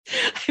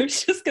I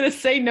was just going to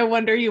say, no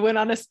wonder you went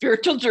on a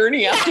spiritual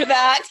journey after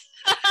that.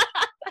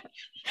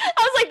 I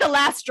was like the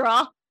last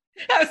straw.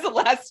 That was the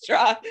last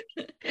straw.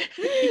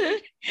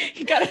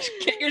 You got to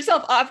get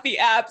yourself off the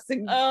apps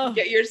and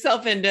get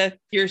yourself into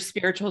your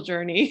spiritual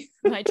journey.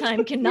 My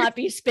time cannot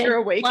be spent You're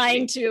awakening.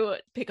 trying to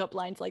pick up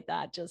lines like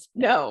that. Just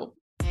no.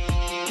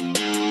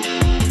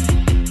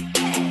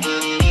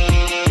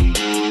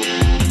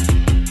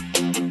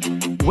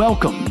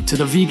 Welcome to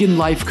the Vegan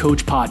Life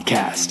Coach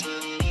Podcast,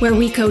 where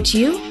we coach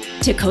you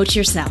to coach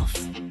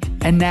yourself.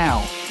 And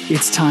now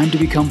it's time to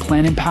become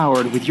plant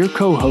empowered with your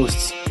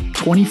co-hosts,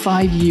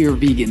 25-year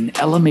vegan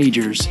Ella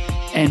Majors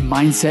and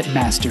mindset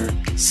master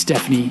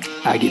Stephanie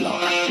Aguilar.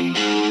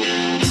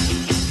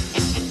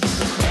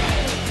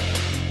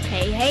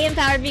 Hey,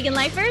 empowered vegan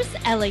lifers.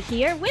 Ella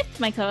here with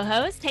my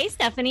co-host. Hey,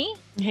 Stephanie.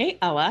 Hey,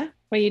 Ella.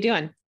 What are you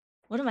doing?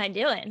 What am I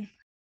doing?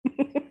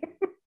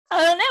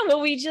 I don't know.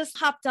 Well, we just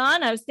hopped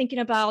on. I was thinking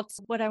about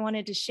what I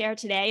wanted to share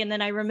today. And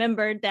then I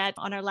remembered that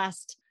on our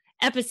last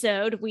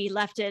episode, we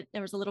left it.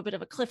 There was a little bit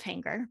of a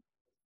cliffhanger.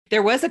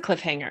 There was a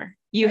cliffhanger.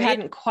 You Right?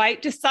 hadn't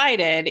quite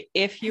decided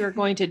if you were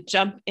going to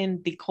jump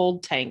in the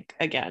cold tank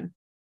again.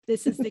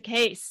 This is the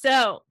case.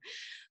 So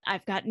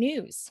I've got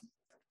news.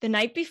 The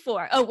night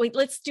before. Oh, wait,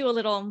 let's do a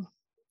little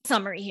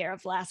summary here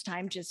of last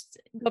time. Just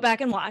go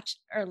back and watch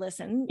or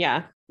listen.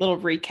 Yeah. Little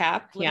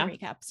recap.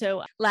 Recap.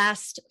 So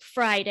last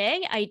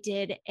Friday, I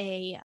did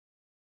a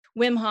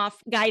Wim Hof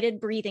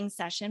guided breathing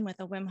session with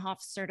a Wim Hof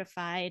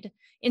certified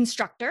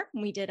instructor.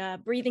 We did a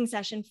breathing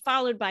session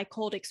followed by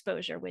cold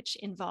exposure, which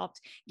involved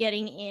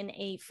getting in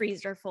a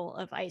freezer full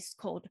of ice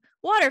cold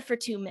water for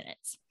 2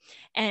 minutes.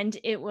 And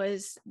it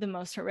was the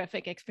most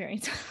horrific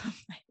experience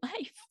of my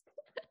life.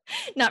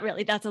 Not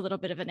really. That's a little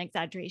bit of an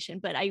exaggeration,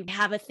 but I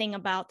have a thing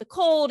about the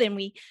cold, and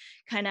we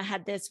kind of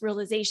had this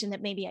realization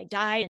that maybe I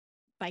died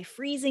by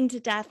freezing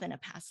to death in a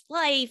past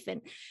life.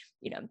 And,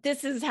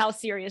 this is how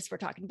serious we're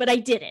talking, but I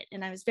did it.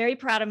 And I was very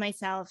proud of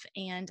myself.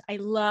 And I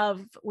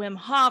love Wim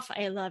Hof.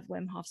 I love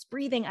Wim Hof's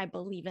breathing. I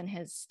believe in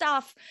his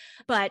stuff,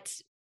 but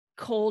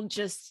cold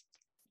just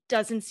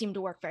doesn't seem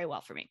to work very well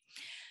for me.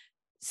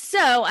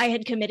 So I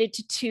had committed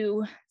to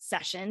 2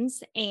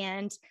 sessions,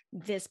 and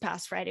this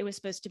past Friday was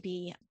supposed to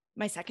be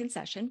my second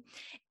session.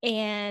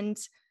 And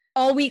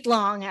all week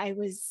long, I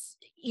was,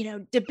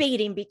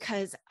 debating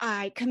because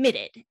I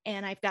committed.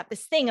 And I've got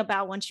this thing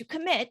about once you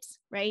commit,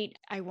 right?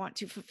 I want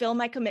to fulfill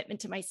my commitment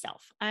to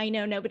myself. I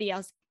know nobody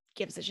else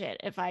gives a shit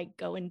if I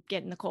go and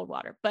get in the cold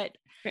water, but,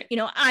 right.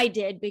 I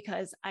did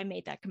because I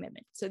made that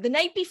commitment. So the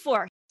night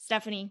before,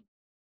 Stephanie,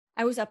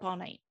 I was up all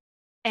night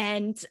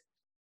and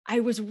I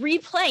was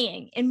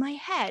replaying in my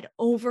head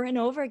over and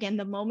over again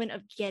the moment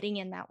of getting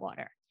in that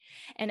water.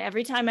 And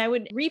every time I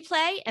would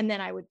replay, and then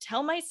I would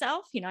tell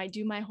myself, I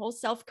do my whole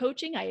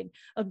self-coaching. I'd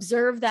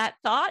observe that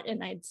thought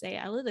and I'd say,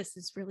 Ella, this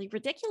is really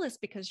ridiculous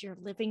because you're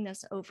living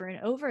this over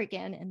and over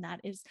again. And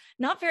that is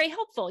not very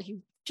helpful.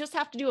 You just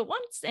have to do it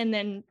once. And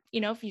then,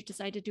 if you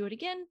decide to do it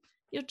again,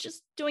 you're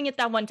just doing it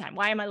that one time.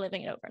 Why am I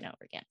living it over and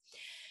over again?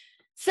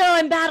 So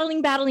I'm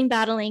battling.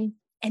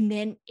 And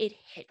then it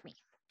hit me.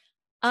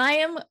 I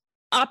am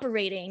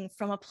operating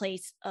from a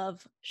place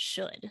of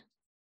should.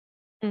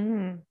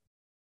 Mm-hmm.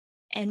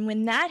 And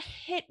when that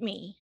hit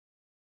me,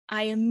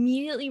 I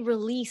immediately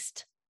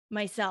released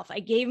myself. I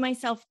gave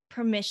myself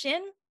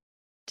permission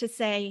to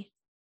say,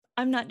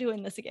 I'm not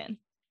doing this again.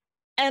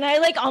 And I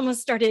almost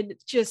started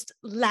just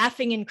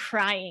laughing and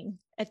crying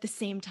at the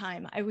same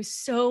time. I was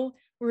so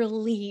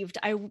relieved.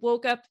 I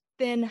woke up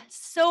then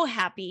so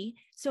happy.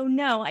 So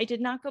no, I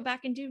did not go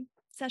back and do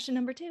session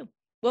number 2.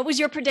 What was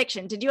your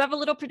prediction? Did you have a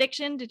little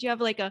prediction? Did you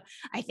have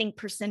I think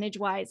percentage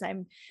wise,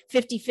 I'm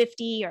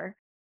 50-50 or?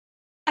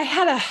 I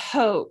had a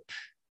hope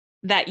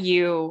that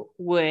you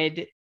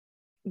would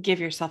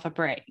give yourself a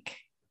break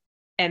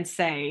and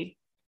say,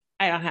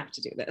 I don't have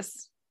to do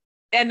this.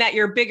 And that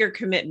your bigger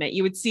commitment,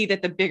 you would see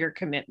that the bigger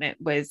commitment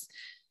was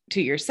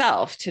to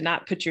yourself, to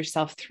not put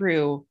yourself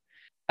through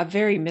a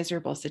very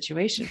miserable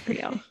situation for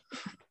you.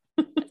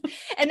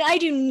 And I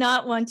do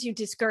not want to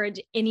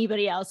discourage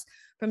anybody else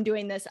from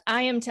doing this.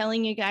 I am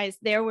telling you guys,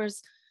 there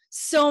was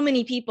so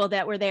many people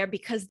that were there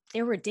because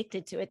they were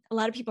addicted to it. A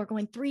lot of people are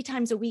going 3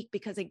 times a week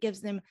because it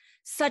gives them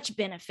such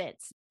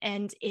benefits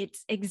and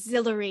it's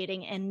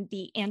exhilarating and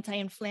the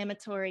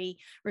anti-inflammatory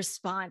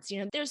response.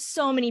 There's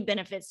so many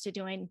benefits to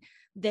doing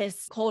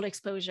this cold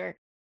exposure.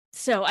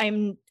 So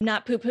I'm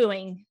not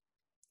poo-pooing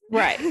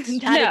right.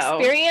 that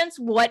experience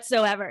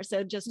whatsoever.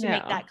 So just to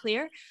make that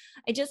clear,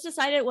 I just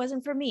decided it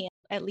wasn't for me,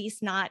 at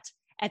least not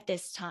at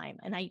this time.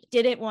 And I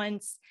did it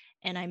once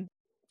and I'm,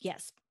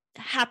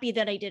 happy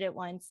that I did it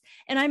once,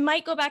 and I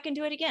might go back and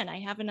do it again.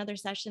 I have another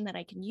session that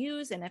I can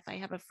use. And if I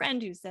have a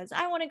friend who says,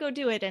 I want to go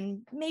do it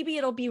and maybe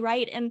it'll be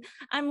right, and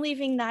I'm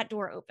leaving that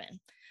door open.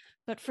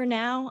 But for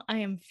now, I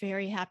am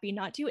very happy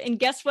not to. And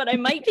guess what I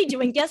might be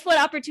doing? Guess what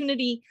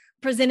opportunity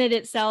presented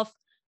itself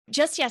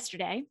just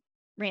yesterday,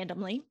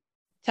 randomly?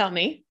 Tell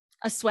me.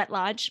 A sweat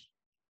lodge.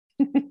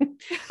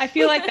 I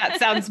feel like that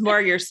sounds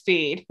more your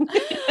speed.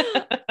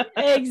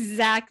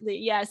 Exactly.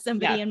 Yeah.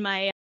 Somebody in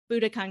my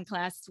Budokan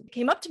class,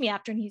 came up to me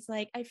after and he's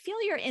like, I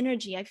feel your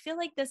energy. I feel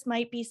like this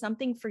might be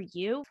something for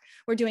you.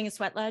 We're doing a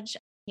sweat lodge.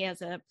 He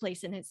has a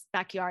place in his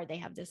backyard. They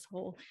have this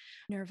whole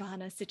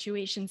nirvana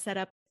situation set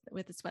up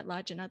with the sweat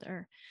lodge and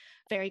other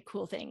very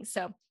cool things.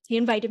 So he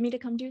invited me to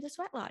come do the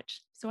sweat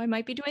lodge. So I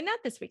might be doing that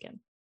this weekend.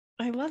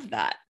 I love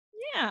that.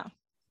 Yeah.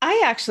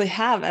 I actually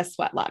have a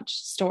sweat lodge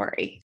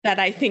story that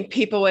I think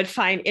people would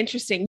find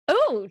interesting.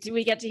 Oh, do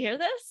we get to hear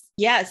this?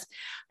 Yes.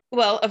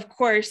 Well, of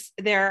course,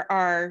 there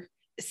are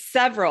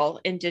several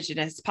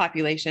indigenous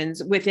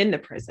populations within the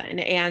prison,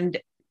 and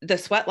the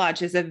sweat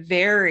lodge is a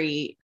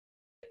very,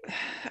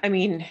 I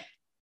mean,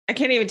 I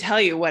can't even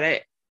tell you what an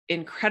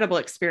incredible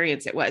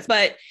experience it was,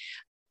 but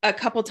a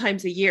couple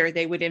times a year,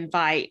 they would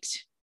invite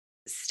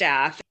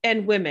staff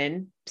and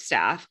women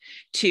staff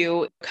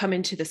to come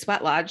into the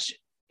sweat lodge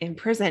in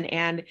prison.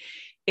 And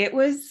it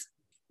was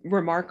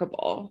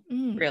remarkable,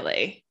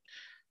 really.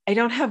 I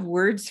don't have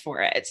words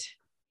for it.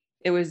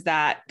 It was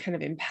that kind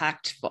of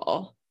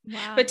impactful.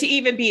 Wow. But to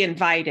even be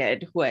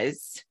invited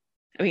was,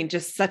 I mean,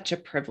 just such a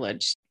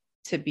privilege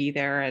to be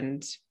there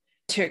and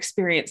to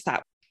experience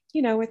that,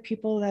 you know, with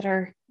people that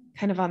are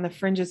kind of on the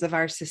fringes of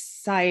our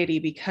society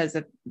because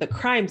of the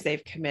crimes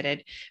they've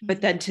committed,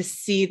 but then to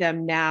see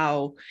them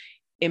now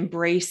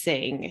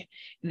embracing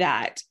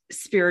that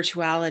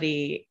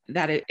spirituality,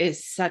 that it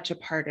is such a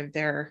part of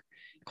their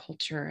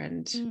culture.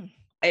 And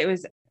it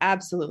was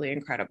absolutely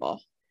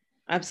incredible.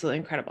 Absolutely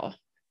incredible.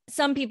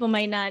 Some people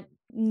might not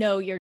know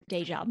your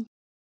day job.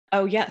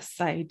 Oh, yes.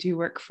 I do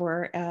work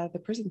for the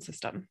prison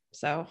system.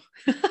 So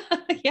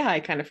yeah, I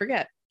kind of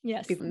forget.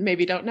 Yes. People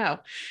maybe don't know.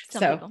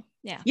 Some people.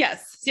 Yeah.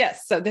 Yes.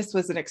 Yes. So this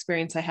was an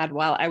experience I had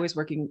while I was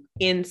working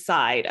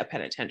inside a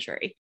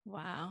penitentiary.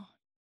 Wow.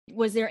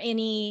 Was there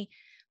any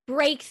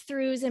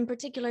breakthroughs in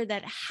particular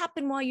that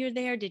happened while you're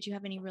there? Did you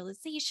have any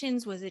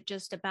realizations? Was it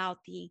just about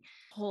the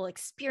whole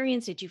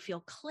experience? Did you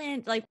feel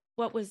cleansed? Like,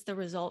 what was the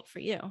result for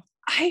you?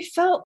 I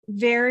felt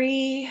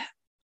very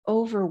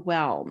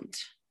overwhelmed.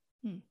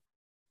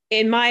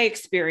 In my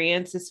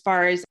experience, as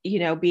far as, you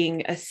know,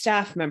 being a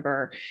staff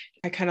member,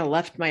 I kind of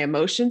left my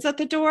emotions at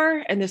the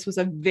door. And this was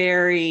a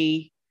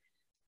very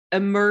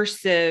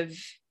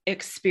immersive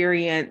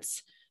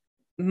experience,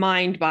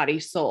 mind, body,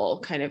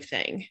 soul kind of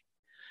thing,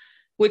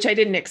 which I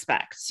didn't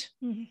expect.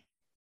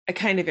 I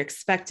kind of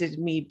expected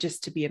me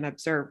just to be an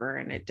observer,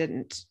 and it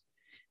didn't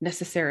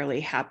necessarily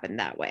happen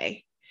that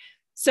way.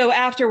 So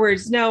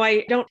afterwards, no,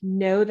 I don't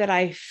know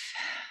that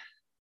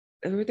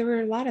there were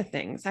a lot of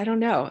things. I don't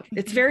know.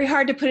 It's very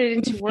hard to put it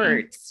into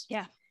words.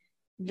 Yeah.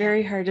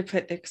 Very hard to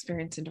put the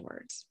experience into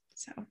words.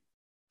 So,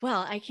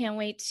 well, I can't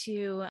wait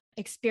to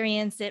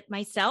experience it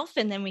myself,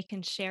 and then we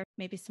can share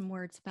maybe some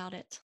words about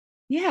it.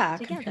 Yeah.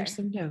 Together. Compare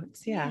some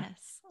notes. Yeah.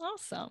 Yes.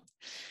 Awesome.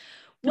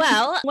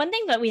 Well, one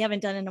thing that we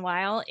haven't done in a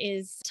while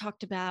is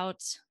talked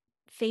about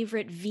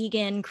favorite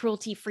vegan,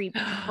 cruelty-free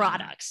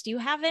products. Do you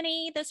have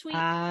any this week?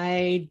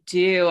 I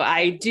do.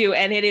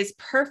 And it is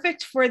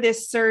perfect for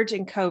this surge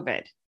in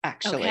COVID,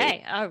 actually.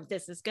 Okay. Oh,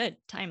 this is good.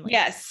 Timely.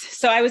 Yes.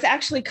 So I was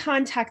actually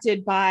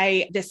contacted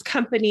by this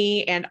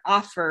company and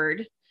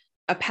offered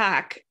a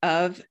pack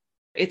of,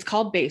 it's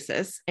called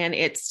Basis, and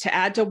it's to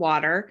add to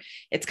water.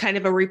 It's kind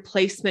of a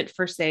replacement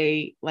for,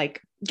 say,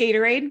 like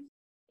Gatorade.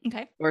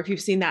 Okay. Or if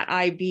you've seen that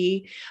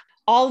IV,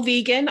 all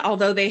vegan,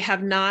 although they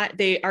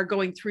are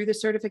going through the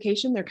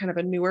certification. They're kind of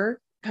a newer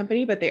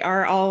company, but they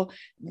are all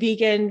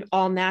vegan,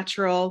 all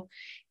natural.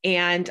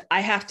 And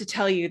I have to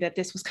tell you that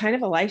this was kind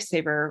of a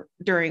lifesaver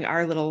during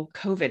our little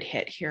COVID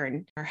hit here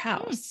in our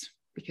house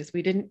because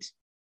we didn't.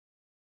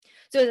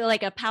 So is it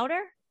like a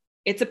powder?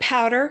 It's a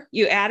powder.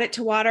 You add it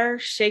to water,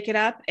 shake it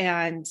up,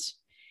 and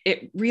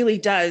it really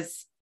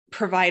does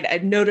provide a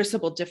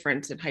noticeable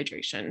difference in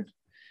hydration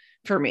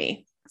for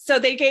me. So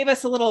they gave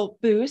us a little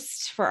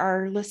boost for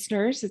our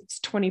listeners. It's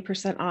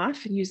 20%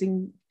 off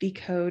using the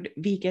code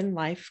Vegan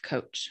Life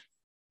Coach.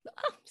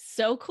 Oh,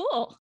 so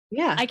cool.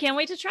 Yeah. I can't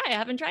wait to try. I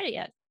haven't tried it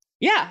yet.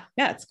 Yeah.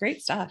 It's great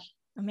stuff.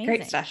 Amazing.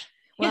 Great stuff.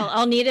 Well,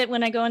 I'll need it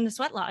when I go in the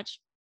sweat lodge.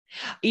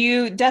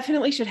 You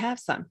definitely should have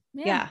some.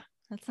 Yeah.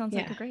 That sounds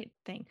like a great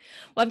thing.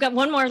 Well, I've got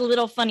one more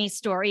little funny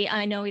story.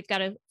 I know we've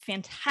got a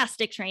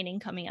fantastic training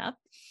coming up,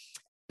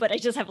 but I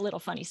just have a little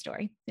funny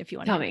story if you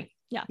want to tell me.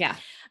 Yeah.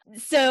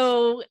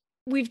 So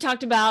we've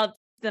talked about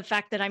the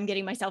fact that I'm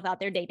getting myself out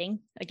there dating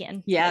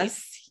again.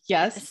 Yes.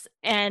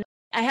 And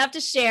I have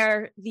to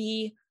share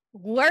the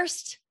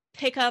worst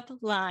pickup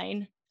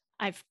line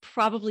I've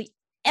probably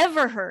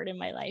ever heard in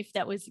my life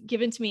that was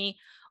given to me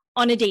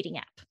on a dating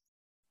app.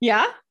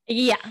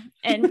 Yeah.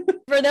 And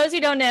for those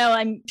who don't know,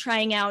 I'm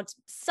trying out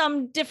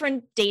some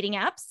different dating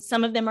apps.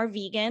 Some of them are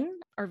vegan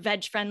or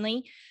veg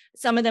friendly.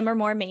 Some of them are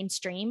more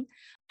mainstream.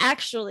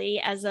 Actually,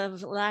 as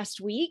of last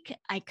week,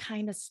 I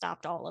kind of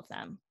stopped all of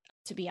them,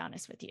 to be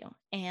honest with you.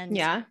 And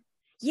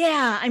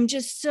I'm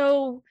just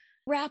so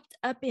wrapped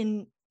up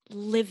in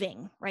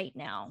living right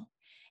now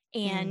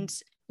and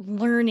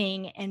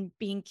learning and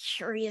being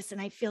curious.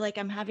 And I feel like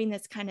I'm having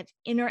this kind of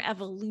inner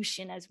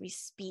evolution as we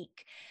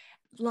speak.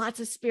 Lots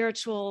of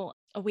spiritual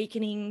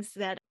awakenings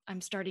that I'm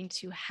starting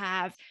to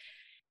have.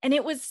 And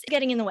it was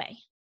getting in the way.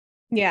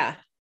 Yeah.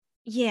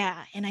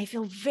 Yeah. And I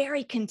feel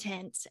very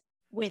content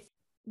with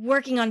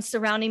working on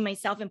surrounding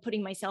myself and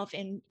putting myself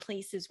in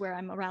places where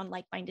I'm around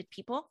like-minded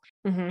people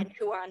and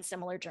who are on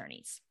similar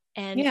journeys.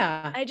 And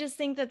I just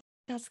think that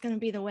that's going to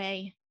be the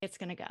way it's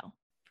going to go.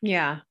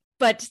 Yeah.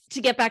 But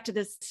to get back to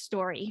this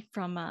story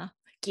from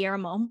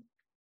Guillermo.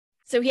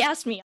 So he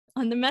asked me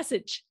on the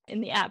message in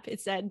the app, it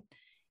said,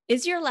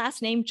 "Is your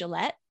last name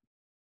Gillette?"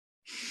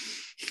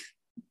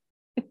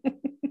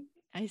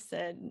 I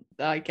said,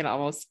 I can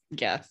almost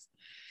guess.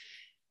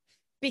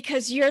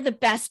 "Because you're the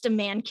best a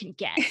man can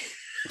get."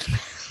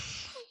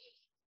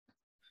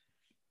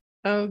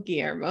 Oh,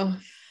 Guillermo.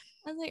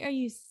 I was like, are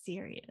you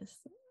serious?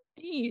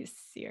 Are you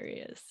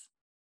serious?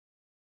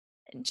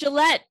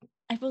 Gillette,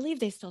 I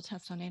believe they still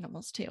test on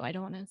animals too. I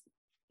don't want to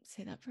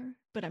say that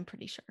but I'm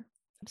pretty sure.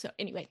 So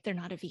anyway, they're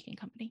not a vegan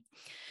company.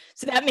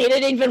 So that made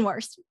it even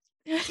worse.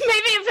 Maybe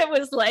if it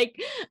was like,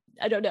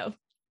 I don't know.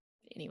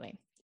 Anyway,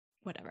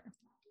 whatever.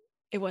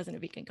 It wasn't a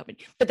vegan company,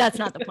 but that's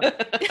not the point.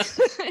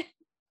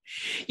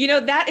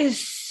 That is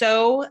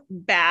so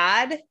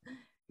bad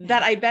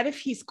that I bet if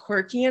he's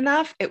quirky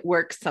enough, it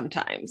works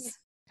sometimes.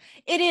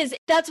 It is.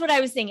 That's what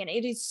I was thinking.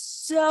 It is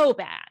so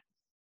bad.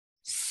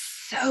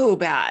 So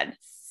bad.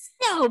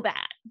 So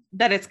bad.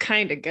 That it's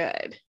kind of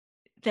good.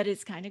 That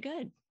is kind of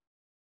good.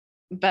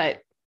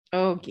 But,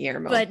 oh,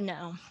 Guillermo. But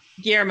no.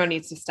 Guillermo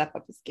needs to step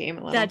up his game a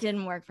little. That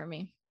didn't work for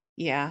me.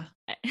 Yeah.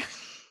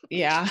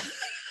 Yeah.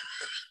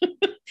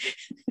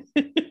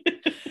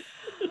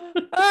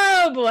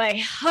 Oh,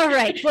 boy. All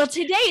right. Well,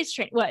 today's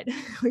what?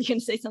 Were you going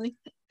to say something?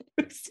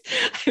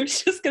 I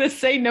was just going to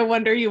say, no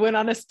wonder you went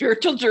on a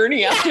spiritual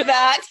journey after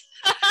that.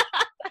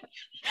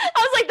 I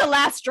was like the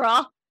last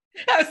straw.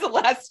 That was the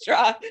last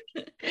straw.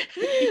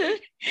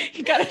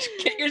 You got to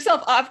get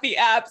yourself off the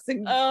apps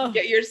and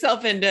get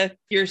yourself into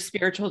your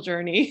spiritual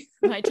journey.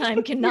 My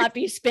time cannot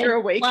be spent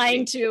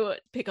trying to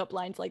pick up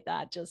lines like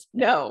that. Just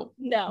no.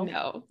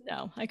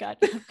 I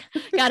got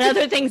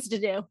other things to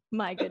do.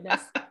 My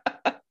goodness.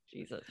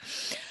 Jesus.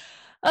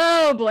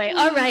 Oh boy.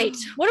 All right.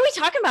 What are we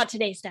talking about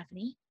today,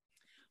 Stephanie?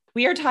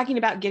 We are talking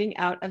about getting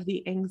out of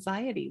the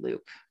anxiety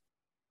loop.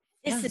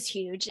 This is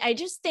huge. I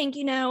just think,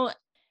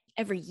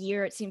 every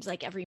year, it seems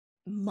like every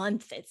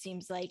month, it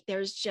seems like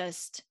there's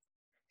just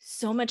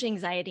so much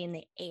anxiety in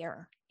the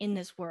air in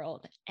this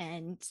world.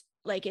 And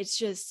like, it's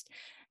just,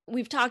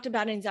 we've talked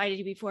about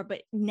anxiety before,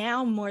 but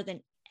now more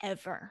than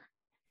ever.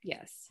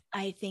 Yes.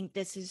 I think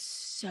this is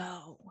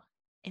so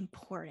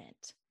important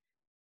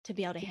to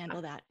be able to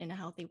handle that in a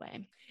healthy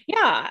way.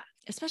 Yeah.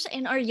 Especially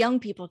in our young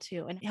people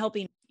too, and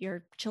helping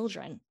your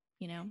children.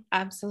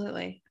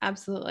 Absolutely.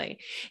 Absolutely.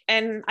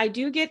 And I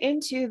do get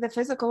into the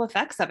physical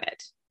effects of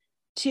it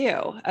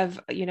too, of,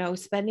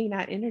 spending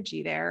that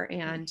energy there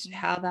and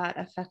how that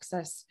affects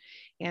us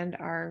and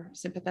our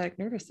sympathetic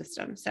nervous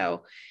system.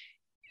 So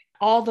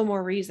all the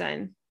more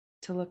reason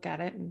to look at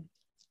it and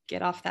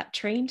get off that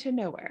train to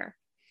nowhere.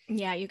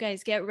 Yeah. You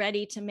guys get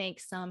ready to make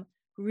some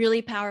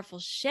really powerful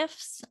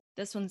shifts.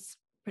 This one's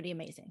pretty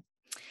amazing.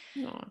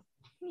 Aww.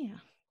 Yeah.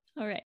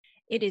 All right.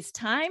 It is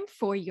time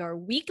for your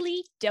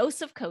weekly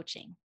dose of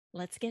coaching.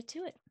 Let's get to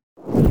it.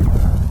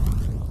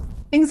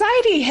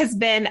 Anxiety has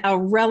been a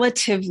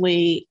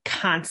relatively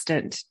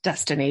constant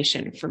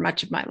destination for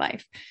much of my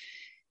life.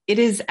 It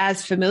is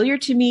as familiar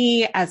to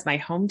me as my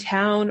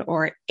hometown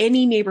or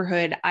any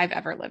neighborhood I've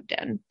ever lived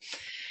in.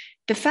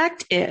 The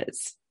fact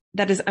is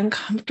that as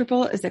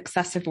uncomfortable as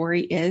excessive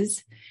worry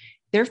is,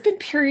 there have been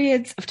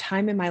periods of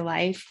time in my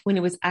life when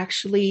it was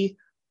actually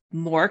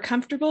more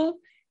comfortable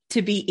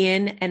to be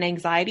in an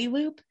anxiety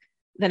loop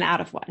than out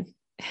of one.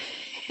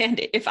 And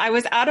if I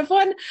was out of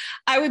one,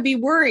 I would be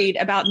worried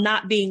about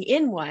not being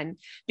in one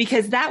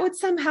because that would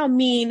somehow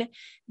mean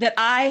that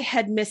I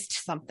had missed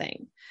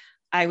something.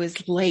 I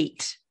was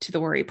late to the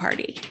worry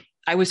party.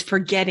 I was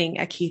forgetting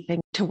a key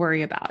thing to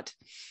worry about.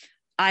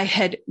 I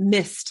had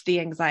missed the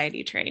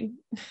anxiety train.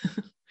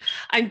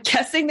 I'm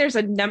guessing there's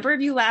a number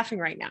of you laughing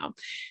right now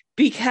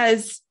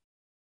because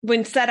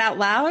when said out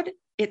loud,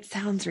 it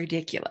sounds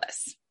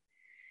ridiculous.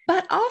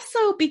 But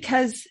also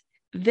because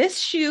this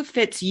shoe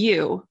fits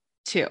you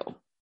too.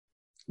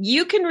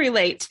 You can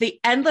relate to the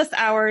endless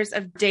hours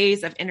of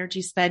days of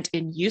energy spent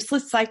in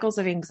useless cycles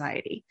of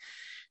anxiety,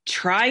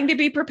 trying to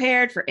be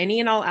prepared for any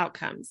and all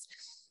outcomes.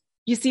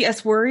 You see,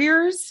 us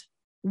worriers,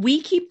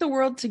 we keep the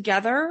world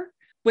together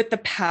with the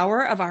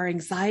power of our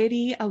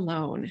anxiety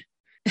alone.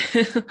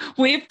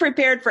 We've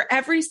prepared for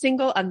every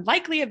single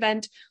unlikely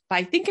event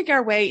by thinking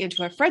our way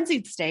into a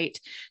frenzied state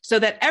so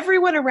that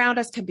everyone around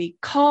us can be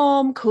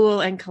calm,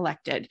 cool, and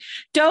collected.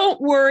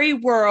 Don't worry,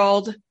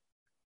 world.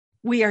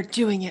 We are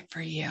doing it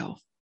for you.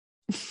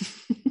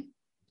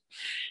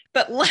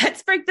 But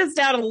let's break this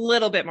down a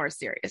little bit more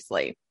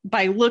seriously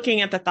by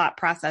looking at the thought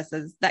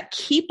processes that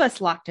keep us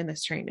locked in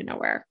this train to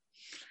nowhere.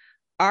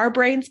 Our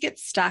brains get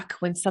stuck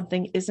when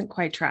something isn't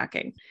quite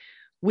tracking.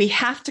 We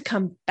have to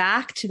come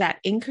back to that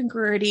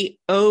incongruity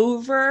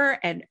over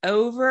and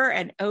over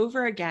and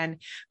over again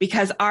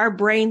because our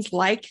brains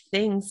like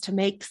things to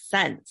make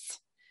sense.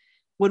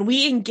 When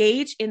we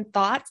engage in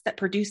thoughts that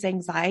produce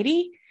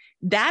anxiety,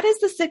 that is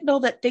the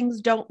signal that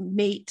things don't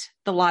meet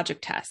the logic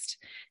test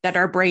that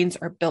our brains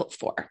are built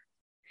for.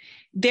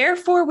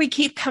 Therefore, we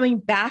keep coming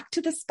back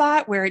to the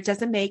spot where it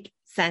doesn't make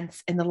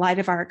sense in the light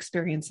of our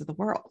experience of the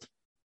world.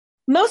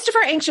 Most of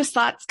our anxious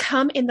thoughts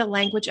come in the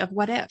language of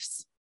what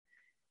ifs.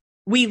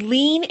 We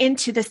lean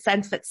into the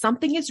sense that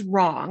something is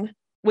wrong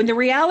when the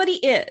reality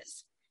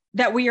is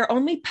that we are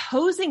only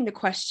posing the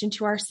question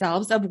to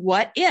ourselves of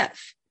what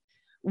if.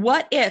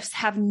 What ifs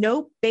have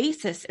no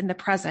basis in the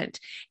present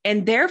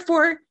and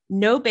therefore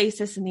no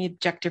basis in the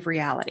objective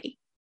reality.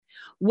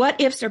 What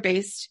ifs are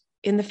based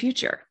in the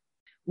future.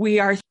 We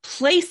are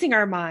placing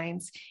our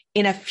minds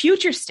in a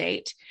future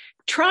state,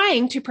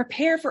 trying to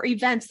prepare for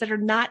events that are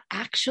not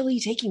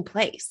actually taking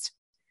place.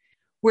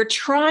 We're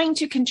trying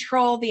to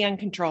control the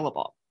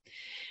uncontrollable.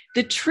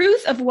 The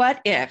truth of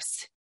what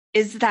ifs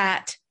is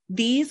that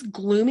these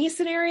gloomy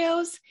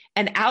scenarios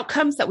and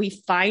outcomes that we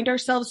find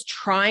ourselves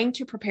trying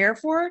to prepare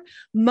for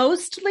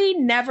mostly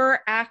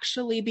never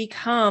actually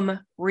become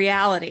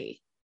reality.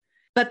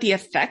 But the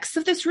effects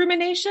of this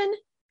rumination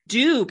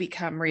do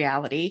become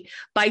reality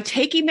by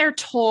taking their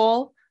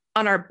toll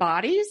on our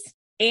bodies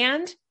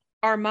and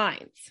our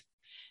minds.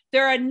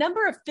 There are a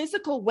number of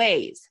physical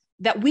ways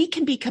that we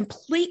can be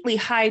completely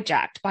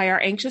hijacked by our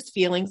anxious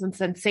feelings and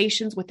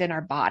sensations within our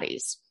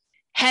bodies.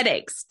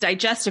 Headaches,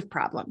 digestive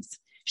problems,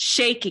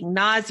 shaking,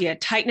 nausea,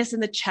 tightness in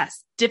the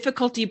chest,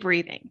 difficulty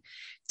breathing,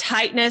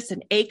 tightness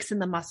and aches in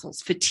the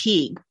muscles,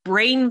 fatigue,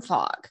 brain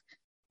fog.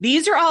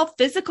 These are all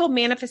physical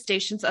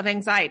manifestations of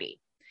anxiety.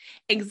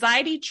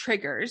 Anxiety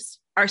triggers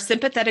our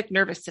sympathetic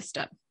nervous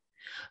system,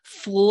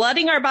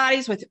 flooding our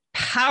bodies with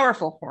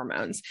powerful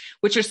hormones,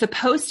 which are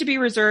supposed to be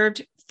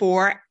reserved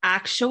for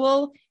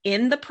actual,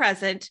 in the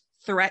present,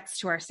 threats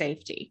to our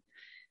safety.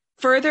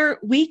 Further,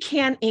 we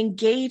can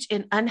engage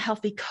in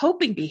unhealthy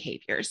coping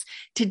behaviors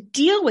to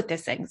deal with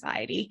this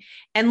anxiety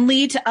and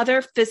lead to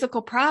other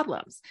physical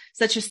problems,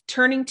 such as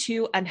turning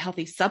to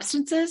unhealthy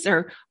substances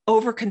or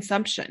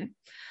overconsumption.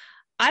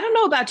 I don't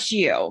know about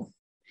you,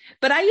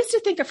 but I used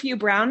to think a few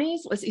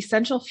brownies was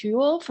essential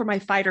fuel for my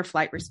fight or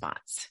flight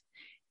response.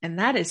 And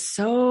that is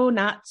so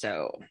not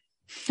so.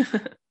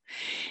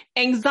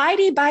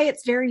 Anxiety by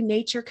its very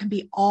nature can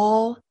be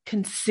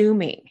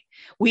all-consuming.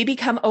 We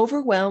become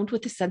overwhelmed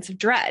with a sense of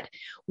dread.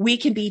 We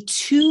can be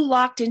too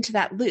locked into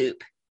that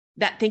loop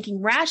that thinking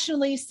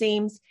rationally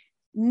seems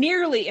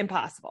nearly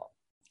impossible.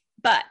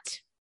 But,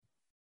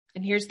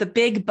 and here's the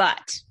big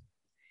but,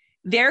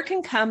 there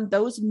can come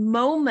those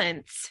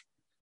moments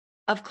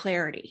of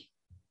clarity.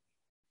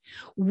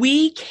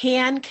 We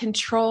can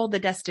control the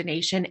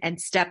destination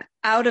and step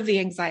out of the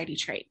anxiety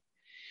train.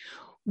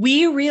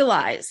 We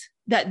realize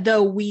that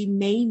though we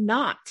may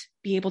not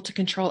be able to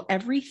control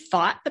every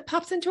thought that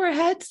pops into our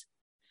heads,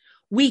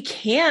 we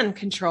can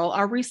control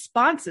our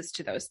responses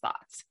to those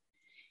thoughts.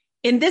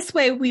 In this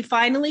way, we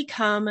finally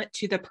come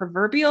to the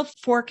proverbial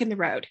fork in the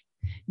road.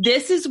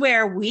 This is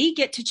where we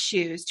get to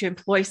choose to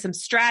employ some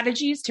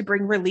strategies to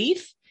bring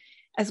relief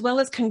as well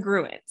as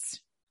congruence.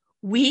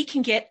 We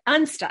can get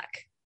unstuck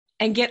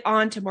and get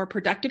on to more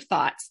productive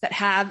thoughts that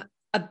have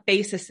a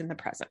basis in the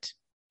present.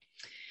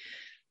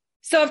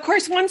 So, of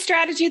course, one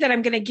strategy that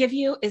I'm going to give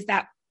you is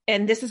that,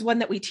 and this is one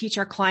that we teach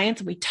our clients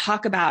and we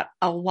talk about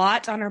a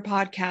lot on our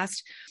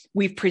podcast.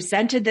 We've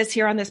presented this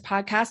here on this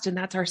podcast, and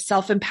that's our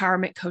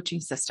self-empowerment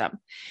coaching system.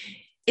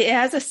 It,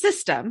 as a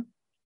system,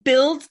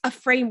 builds a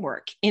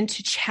framework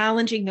into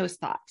challenging those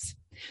thoughts.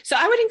 So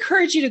I would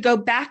encourage you to go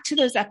back to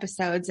those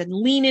episodes and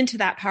lean into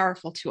that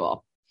powerful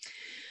tool.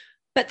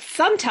 But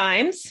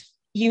sometimes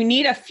you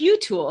need a few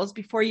tools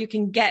before you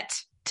can get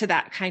to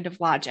that kind of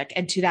logic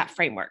and to that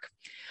framework.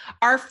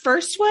 Our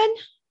first one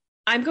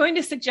I'm going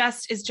to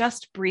suggest is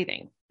just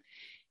breathing.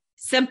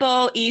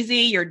 Simple,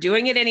 easy, you're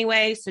doing it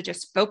anyway, so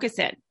just focus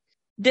in.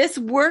 This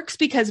works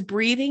because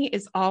breathing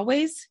is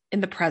always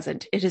in the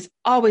present. It is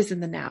always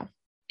in the now.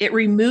 It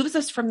removes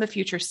us from the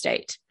future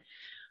state.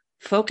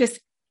 Focus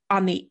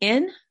on the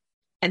in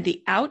and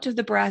the out of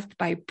the breath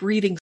by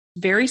breathing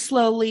very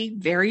slowly,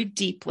 very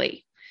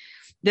deeply.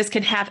 This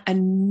can have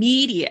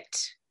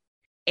immediate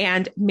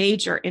and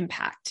major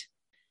impact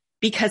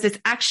because it's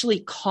actually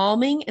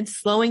calming and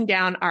slowing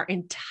down our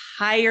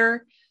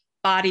entire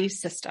body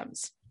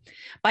systems.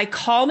 By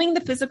calming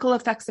the physical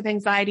effects of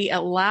anxiety, it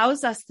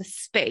allows us the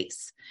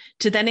space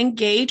to then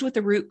engage with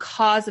the root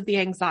cause of the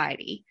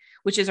anxiety,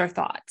 which is our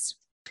thoughts.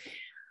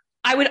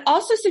 I would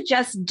also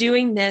suggest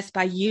doing this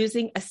by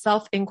using a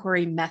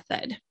self-inquiry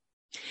method.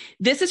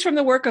 This is from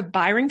the work of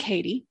Byron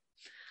Katie.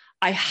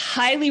 I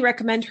highly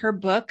recommend her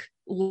book,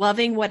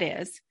 Loving What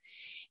Is.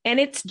 And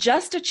it's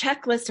just a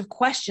checklist of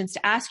questions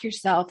to ask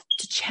yourself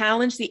to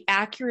challenge the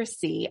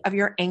accuracy of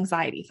your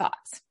anxiety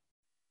thoughts.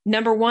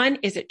 Number one,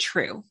 is it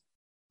true?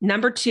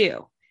 Number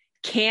two,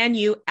 can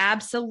you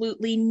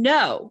absolutely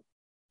know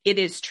it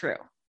is true?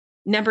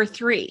 Number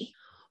three,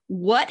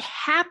 what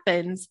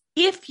happens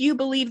if you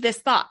believe this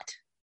thought?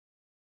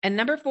 And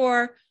number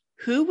four,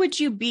 who would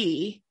you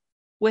be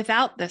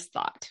without this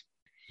thought?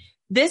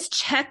 This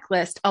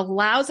checklist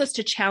allows us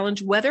to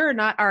challenge whether or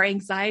not our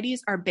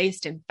anxieties are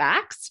based in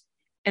facts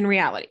and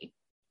reality.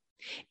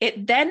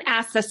 It then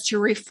asks us to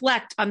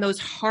reflect on those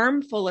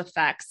harmful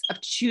effects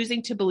of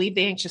choosing to believe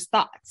the anxious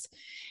thoughts.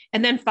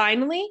 And then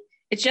finally,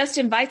 it just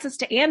invites us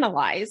to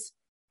analyze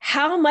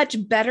how much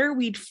better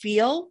we'd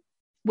feel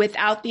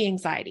without the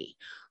anxiety,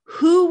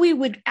 who we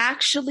would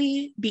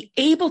actually be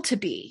able to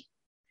be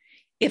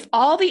if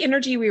all the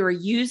energy we were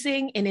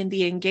using and in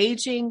the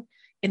engaging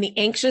in the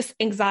anxious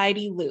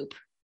anxiety loop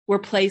were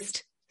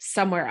placed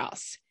somewhere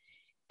else.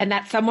 And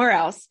that somewhere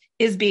else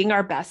is being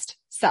our best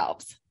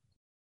selves.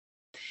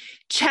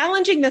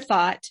 Challenging the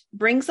thought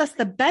brings us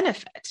the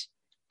benefit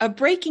of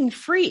breaking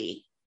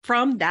free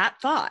from that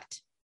thought.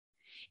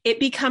 It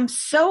becomes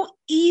so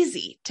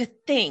easy to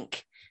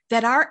think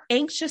that our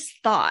anxious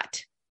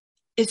thought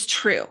is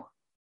true,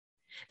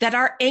 that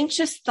our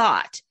anxious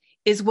thought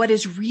is what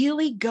is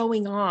really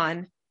going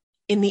on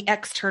in the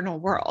external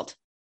world.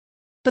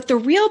 But the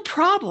real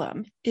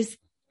problem is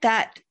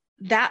that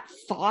that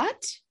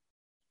thought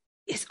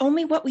is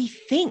only what we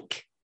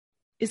think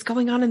is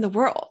going on in the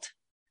world.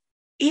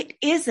 It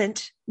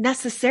isn't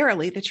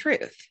necessarily the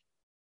truth.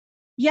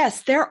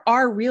 Yes, there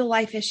are real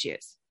life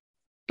issues,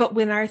 but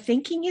when our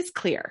thinking is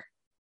clear,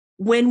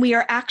 when we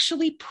are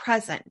actually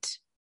present,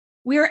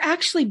 we are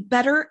actually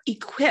better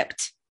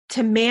equipped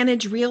to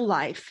manage real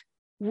life,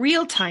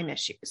 real-time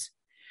issues,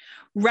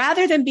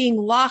 rather than being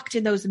locked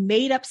in those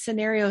made-up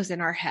scenarios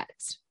in our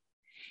heads.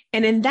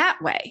 And in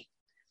that way,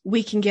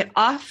 we can get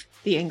off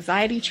the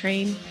anxiety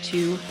train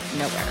to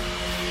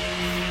nowhere.